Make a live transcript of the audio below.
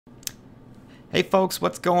Hey folks,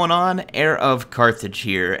 what's going on? HeirofCarthage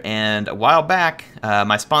here, and a while back,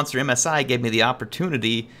 my sponsor MSI gave me the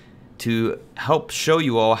opportunity to help show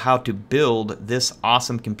you all how to build this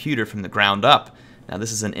awesome computer from the ground up. Now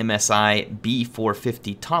this is an MSI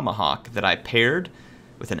B450 Tomahawk that I paired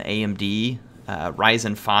with an AMD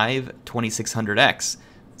Ryzen 5 2600X.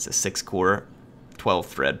 It's a 6-core,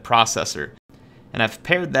 12-thread processor. And I've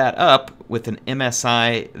paired that up with an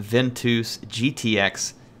MSI Ventus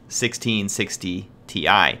RTX 1660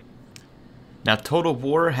 Ti. Now Total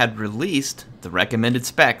War had released the recommended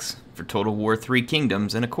specs for Total War 3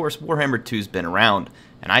 Kingdoms, and of course Warhammer 2's been around,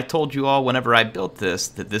 and I told you all whenever I built this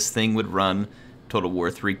that this thing would run Total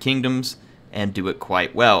War 3 Kingdoms and do it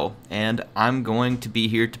quite well, and I'm going to be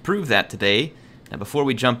here to prove that today. Now before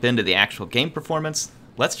we jump into the actual game performance,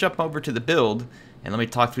 let's jump over to the build and let me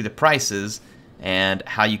talk through the prices and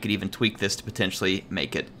how you could even tweak this to potentially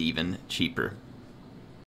make it even cheaper.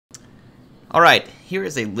 Alright, here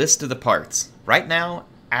is a list of the parts. Right now,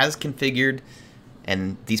 as configured,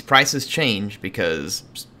 and these prices change because,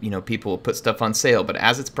 people put stuff on sale, but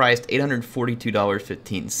as it's priced,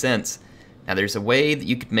 $842.15. Now there's a way that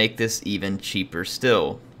you could make this even cheaper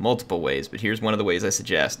still. Multiple ways, but here's one of the ways I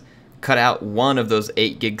suggest. Cut out one of those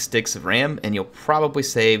 8 gig sticks of RAM and you'll probably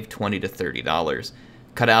save $20 to $30.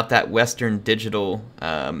 Cut out that Western Digital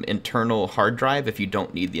internal hard drive if you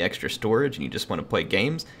don't need the extra storage and you just want to play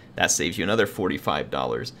games. That saves you another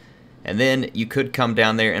 $45. And then you could come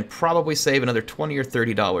down there and probably save another $20 or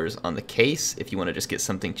 $30 on the case if you want to just get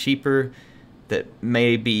something cheaper that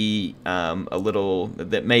may be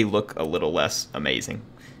that may look a little less amazing.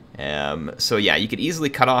 So yeah, you could easily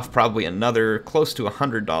cut off probably another close to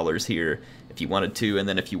 $100 here if you wanted to, and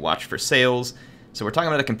then if you watch for sales. So we're talking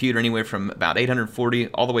about a computer anywhere from about $840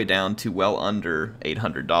 all the way down to well under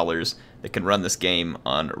 $800 that can run this game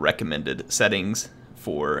on recommended settings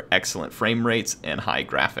for excellent frame rates and high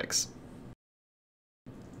graphics.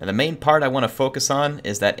 And the main part I want to focus on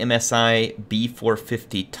is that MSI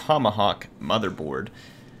B450 Tomahawk motherboard.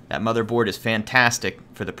 That motherboard is fantastic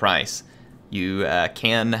for the price. You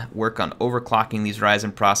can work on overclocking these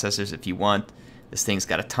Ryzen processors if you want. This thing's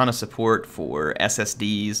got a ton of support for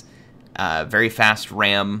SSDs, very fast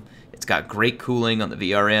RAM. It's got great cooling on the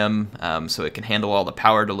VRM, so it can handle all the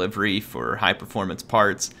power delivery for high performance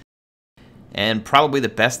parts. And probably the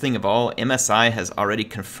best thing of all, MSI has already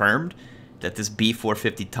confirmed that this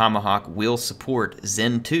B450 Tomahawk will support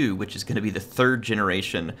Zen 2, which is going to be the 3rd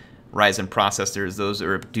generation Ryzen processors. Those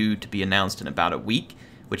are due to be announced in about a week,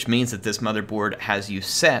 which means that this motherboard has you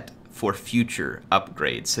set for future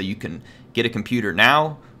upgrades. So you can get a computer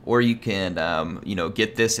now, or you can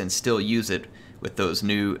get this and still use it with those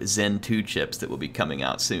new Zen 2 chips that will be coming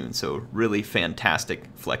out soon. So really fantastic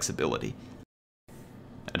flexibility.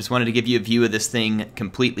 I just wanted to give you a view of this thing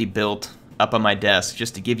completely built up on my desk,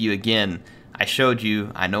 just to give you again, I showed you,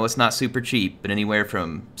 I know it's not super cheap, but anywhere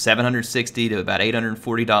from $760 to about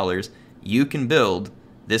 $840, you can build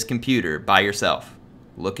this computer by yourself,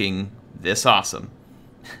 looking this awesome.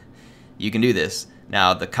 You can do this.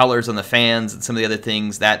 Now the colors on the fans and some of the other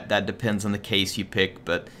things, that depends on the case you pick,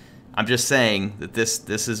 but I'm just saying that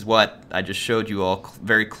this is what I just showed you all,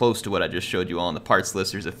 very close to what I just showed you all on the parts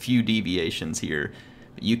list. There's a few deviations here.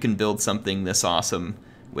 You can build something this awesome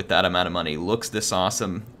with that amount of money. Looks this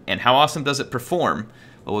awesome. And how awesome does it perform?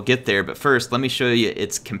 Well, we'll get there, but first let me show you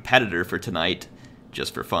its competitor for tonight,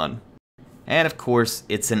 just for fun. And of course,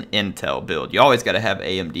 it's an Intel build. You always got to have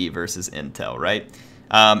AMD versus Intel, right?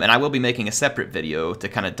 And I will be making a separate video to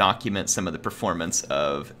kind of document some of the performance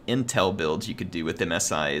of Intel builds you could do with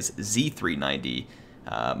MSI's Z390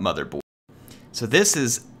 motherboard. So this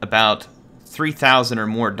is about $3,000 or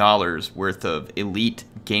more worth of elite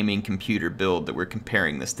gaming computer build that we're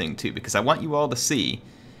comparing this thing to, because I want you all to see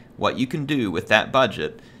what you can do with that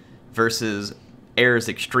budget versus Air's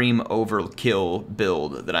extreme overkill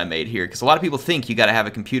build that I made here. Because a lot of people think you got to have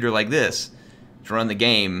a computer like this to run the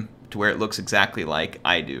game to where it looks exactly like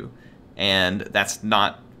I do, and that's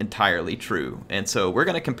not entirely true. And so we're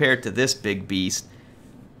going to compare it to this big beast,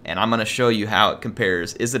 and I'm going to show you how it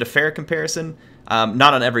compares. Is it a fair comparison?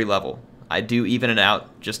 Not on every level. I do even it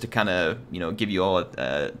out just to kind of, give you all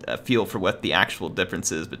a feel for what the actual difference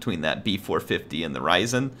is between that B450 and the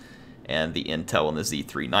Ryzen and the Intel and the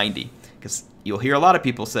Z390. Because you'll hear a lot of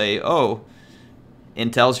people say, oh,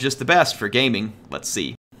 Intel's just the best for gaming. Let's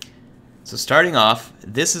see. So starting off,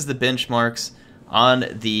 this is the benchmarks on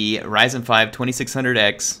the Ryzen 5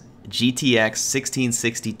 2600X GTX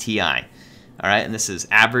 1660 Ti. All right, and this is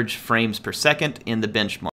average frames per second in the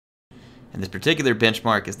benchmark. And this particular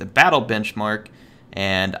benchmark is the battle benchmark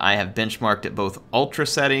and I have benchmarked at both ultra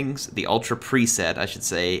settings, the ultra preset I should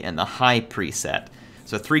say, and the high preset.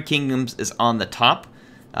 So Three Kingdoms is on the top,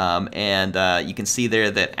 and you can see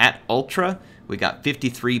there that at ultra we got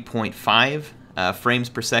 53.5 frames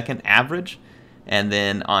per second average, and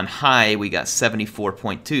then on high we got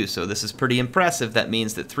 74.2. So this is pretty impressive. That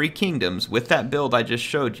means that Three Kingdoms, with that build I just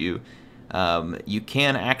showed you, you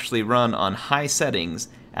can actually run on high settings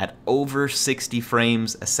at over 60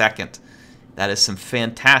 frames a second. That is some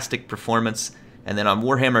fantastic performance. And then on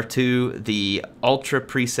Warhammer 2, the Ultra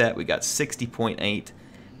preset, we got 60.8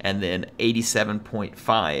 and then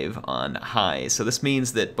 87.5 on high. So this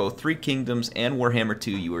means that both Three Kingdoms and Warhammer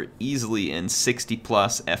 2, you are easily in 60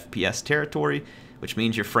 plus FPS territory, which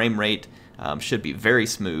means your frame rate should be very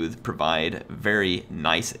smooth, provide very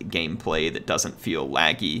nice gameplay that doesn't feel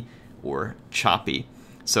laggy or choppy.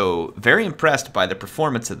 So very impressed by the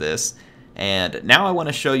performance of this. And now I want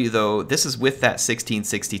to show you, though, this is with that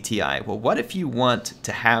 1660 Ti. Well, what if you want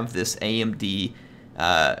to have this AMD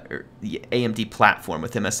platform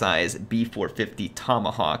with MSI's B450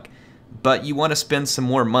 Tomahawk, but you want to spend some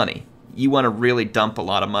more money? You want to really dump a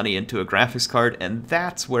lot of money into a graphics card, and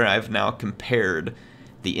that's where I've now compared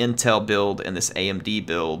the Intel build and this AMD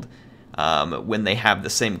build when they have the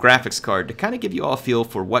same graphics card, to kind of give you all a feel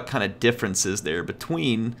for what kind of differences there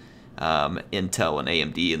between Intel and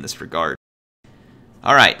AMD in this regard.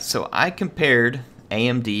 Alright, so I compared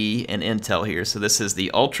AMD and Intel here. So this is the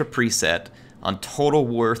Ultra preset on Total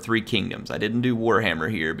War Three Kingdoms. I didn't do Warhammer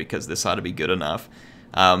here because this ought to be good enough.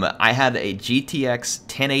 I had a GTX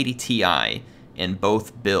 1080 Ti in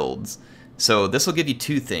both builds. So this will give you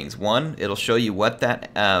two things. One, it'll show you what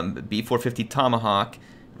that B450 Tomahawk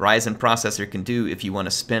Ryzen processor can do if you want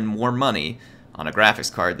to spend more money on a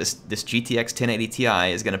graphics card. This GTX 1080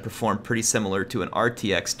 Ti is going to perform pretty similar to an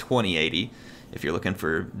RTX 2080 if you're looking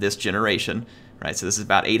for this generation, right? So this is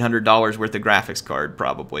about $800 worth of graphics card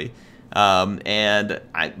probably. And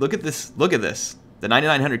look at this. The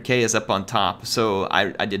 9900K is up on top. So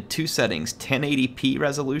I did two settings, 1080p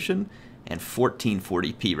resolution and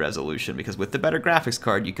 1440p resolution, because with the better graphics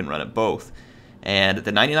card you can run it both. And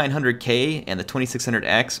the 9900K and the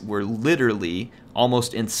 2600X were literally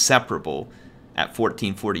almost inseparable at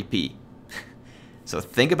 1440p. So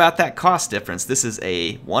think about that cost difference. This is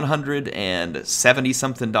a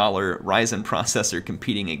 $170-something Ryzen processor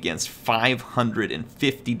competing against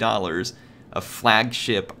 $550 of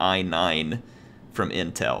flagship i9 from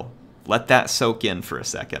Intel. Let that soak in for a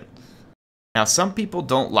second. Now, some people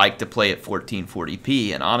don't like to play at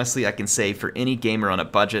 1440p, and honestly, I can say for any gamer on a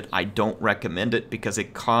budget, I don't recommend it because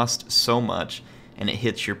it costs so much and it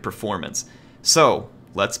hits your performance. So,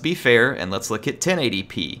 let's be fair and let's look at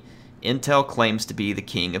 1080p. Intel claims to be the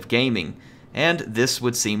king of gaming, and this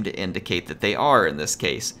would seem to indicate that they are in this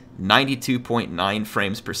case. 92.9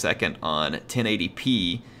 frames per second on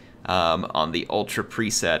 1080p on the Ultra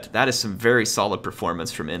preset. That is some very solid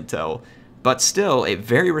performance from Intel, but still a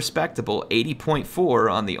very respectable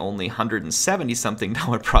 80.4 on the only $170-something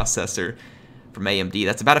processor from AMD.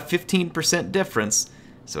 That's about a 15% difference.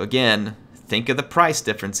 So again, think of the price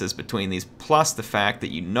differences between these, plus the fact that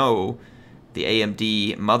you know the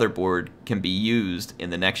AMD motherboard can be used in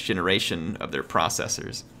the next generation of their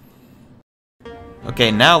processors.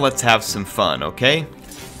 Okay, now let's have some fun, okay?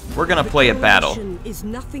 We're gonna play a battle. The coalition is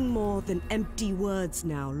nothing more than empty words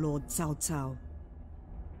now, Lord Cao Cao.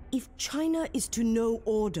 If China is to know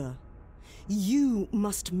order, you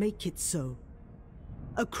must make it so.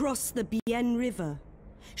 Across the Bian River,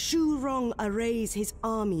 Xu Rong arrays his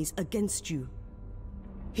armies against you.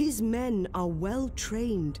 His men are well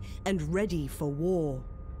trained and ready for war.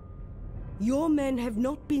 Your men have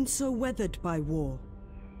not been so weathered by war,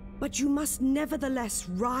 but you must nevertheless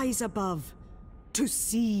rise above to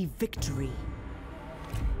see victory.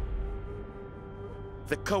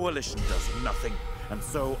 The coalition does nothing, and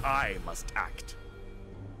so I must act.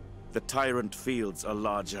 The tyrant fields a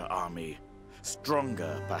larger army,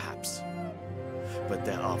 stronger perhaps. But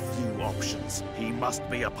there are few options. He must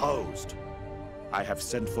be opposed. I have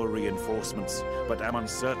sent for reinforcements, but am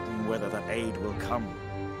uncertain whether that aid will come.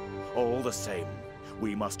 All the same,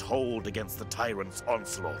 we must hold against the tyrant's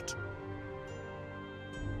onslaught.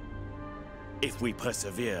 If we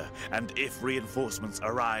persevere, and if reinforcements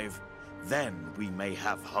arrive, then we may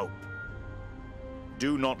have hope.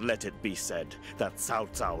 Do not let it be said that Cao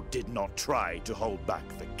Cao did not try to hold back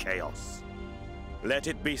the chaos. Let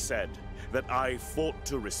it be said that I fought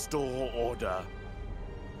to restore order.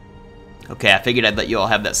 Okay, I figured I'd let you all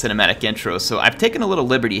have that cinematic intro, so I've taken a little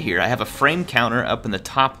liberty here. I have a frame counter up in the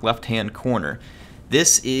top left-hand corner.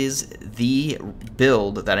 This is the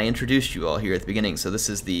build that I introduced you all here at the beginning. So this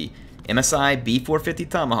is the MSI B450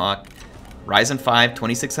 Tomahawk, Ryzen 5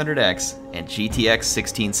 2600X, and GTX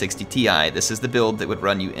 1660 Ti. This is the build that would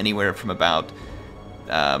run you anywhere from about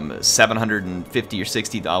 $750 or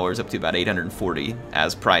 $60 up to about $840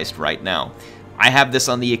 as priced right now. I have this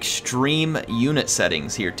on the extreme unit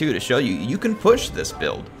settings here too to show you. You can push this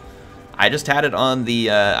build. I just had it on the,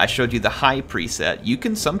 I showed you the high preset. You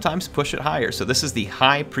can sometimes push it higher. So this is the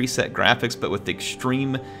high preset graphics, but with the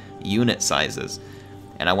extreme unit sizes.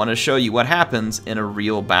 And I want to show you what happens in a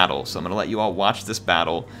real battle. So I'm going to let you all watch this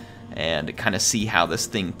battle and kind of see how this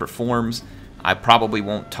thing performs. I probably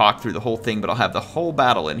won't talk through the whole thing, but I'll have the whole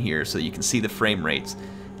battle in here so you can see the frame rates.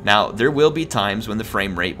 Now, there will be times when the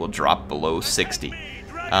frame rate will drop below 60.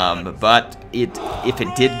 But if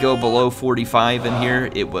it did go below 45 in here,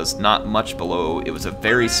 it was not much below. It was a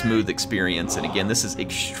very smooth experience. And again, this is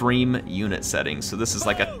extreme unit settings. So this is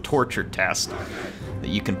like a torture test that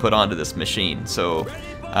you can put onto this machine. So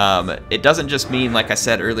it doesn't just mean, like I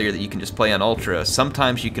said earlier, that you can just play on Ultra.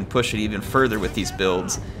 Sometimes you can push it even further with these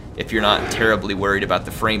builds if you're not terribly worried about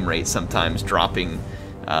the frame rate sometimes dropping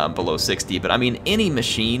below 60. But I mean, any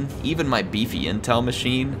machine, even my beefy Intel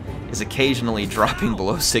machine, is occasionally dropping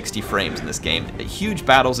below 60 frames in this game. Huge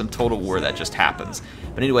battles in Total War, that just happens.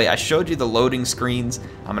 But anyway, I showed you the loading screens.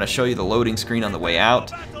 I'm going to show you the loading screen on the way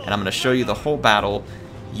out, and I'm going to show you the whole battle.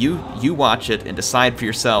 You watch it and decide for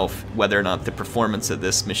yourself whether or not the performance of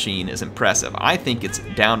this machine is impressive. I think it's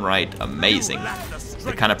downright amazing,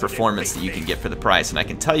 the kind of performance that you can get for the price. And I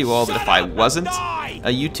can tell you all that if I wasn't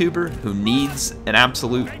a YouTuber who needs an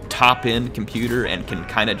absolute top-end computer and can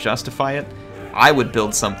kind of justify it, I would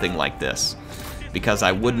build something like this, because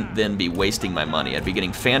I wouldn't then be wasting my money. I'd be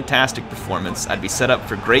getting fantastic performance, I'd be set up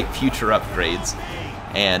for great future upgrades,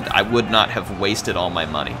 and I would not have wasted all my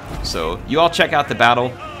money. So you all check out the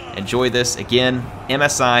battle, enjoy this. Again,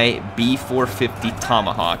 MSI B450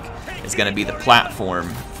 Tomahawk is going to be the platform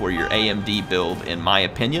for your AMD build, in my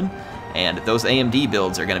opinion, and those AMD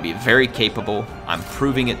builds are going to be very capable. I'm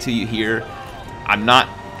proving it to you here. I'm not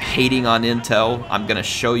hating on Intel. I'm going to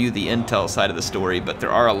show you the Intel side of the story, but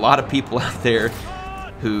there are a lot of people out there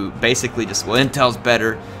who basically just, well, Intel's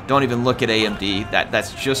better, don't even look at AMD.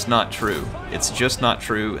 That's just not true. It's just not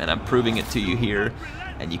true, and I'm proving it to you here,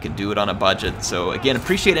 and you can do it on a budget. So again,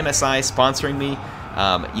 appreciate MSI sponsoring me.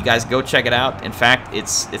 You guys go check it out. In fact,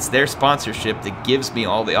 it's their sponsorship that gives me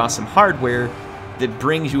all the awesome hardware that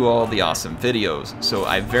brings you all the awesome videos. So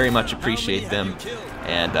I very much appreciate them,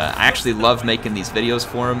 and I actually love making these videos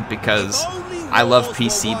for them because I love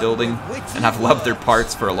PC building, and I've loved their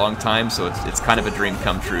parts for a long time, so it's kind of a dream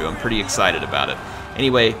come true. I'm pretty excited about it.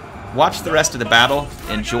 Anyway, watch the rest of the battle,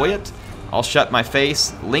 enjoy it. I'll shut my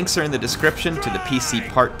face. Links are in the description to the PC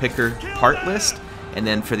part picker part list, and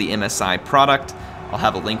then for the MSI product, I'll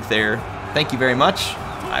have a link there. Thank you very much.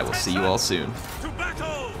 I will see you all soon.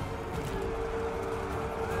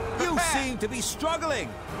 You seem to be struggling.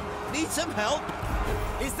 Need some help?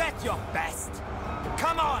 Is that your best?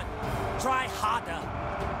 Come on, try harder.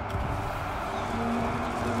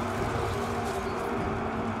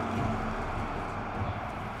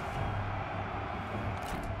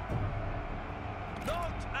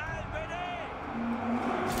 Not ready.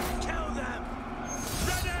 Kill them.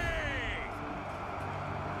 Ready.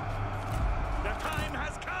 The time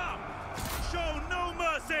has come. Show no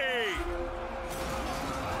mercy.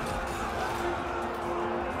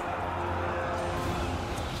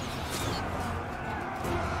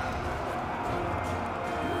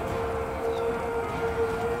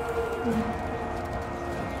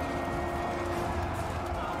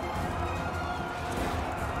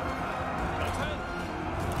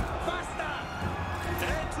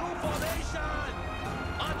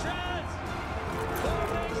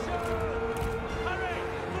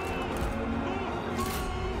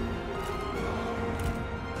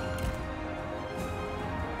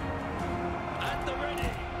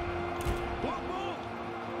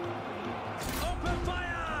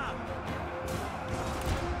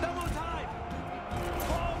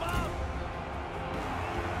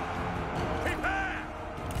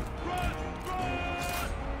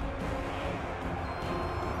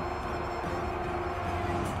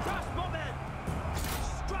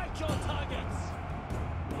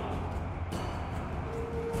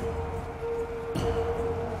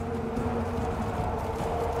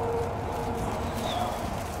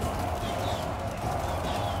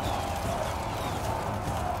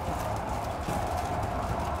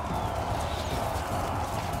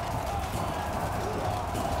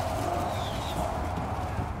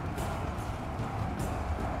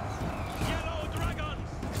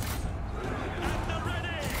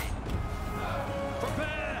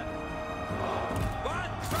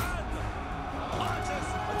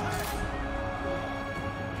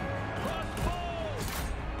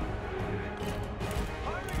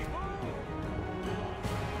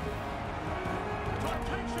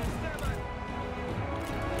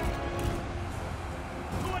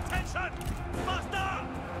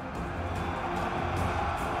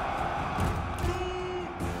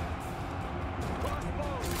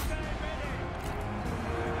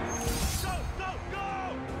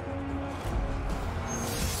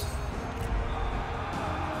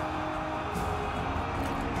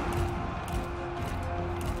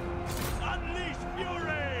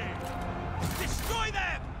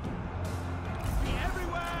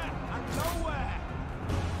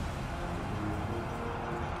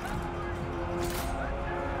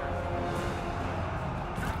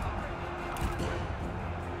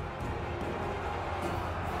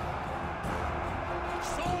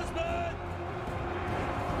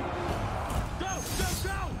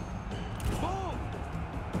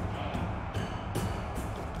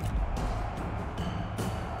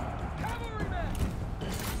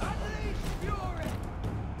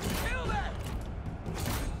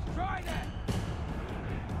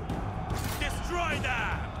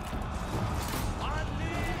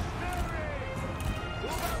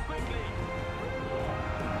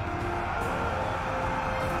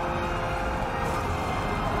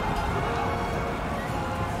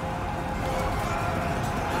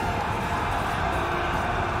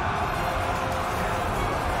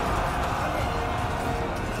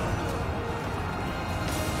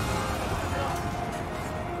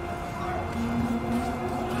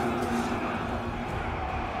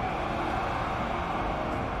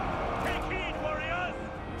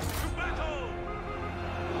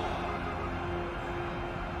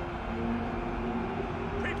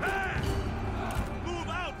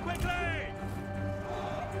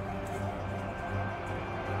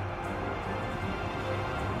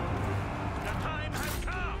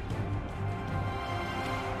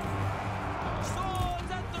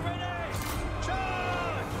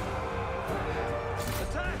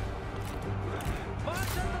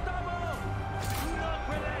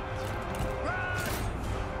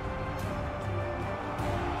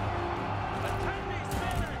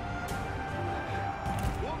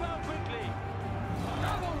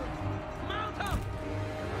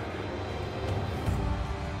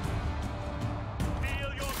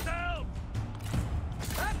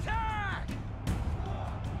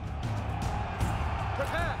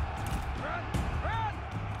 Prepare!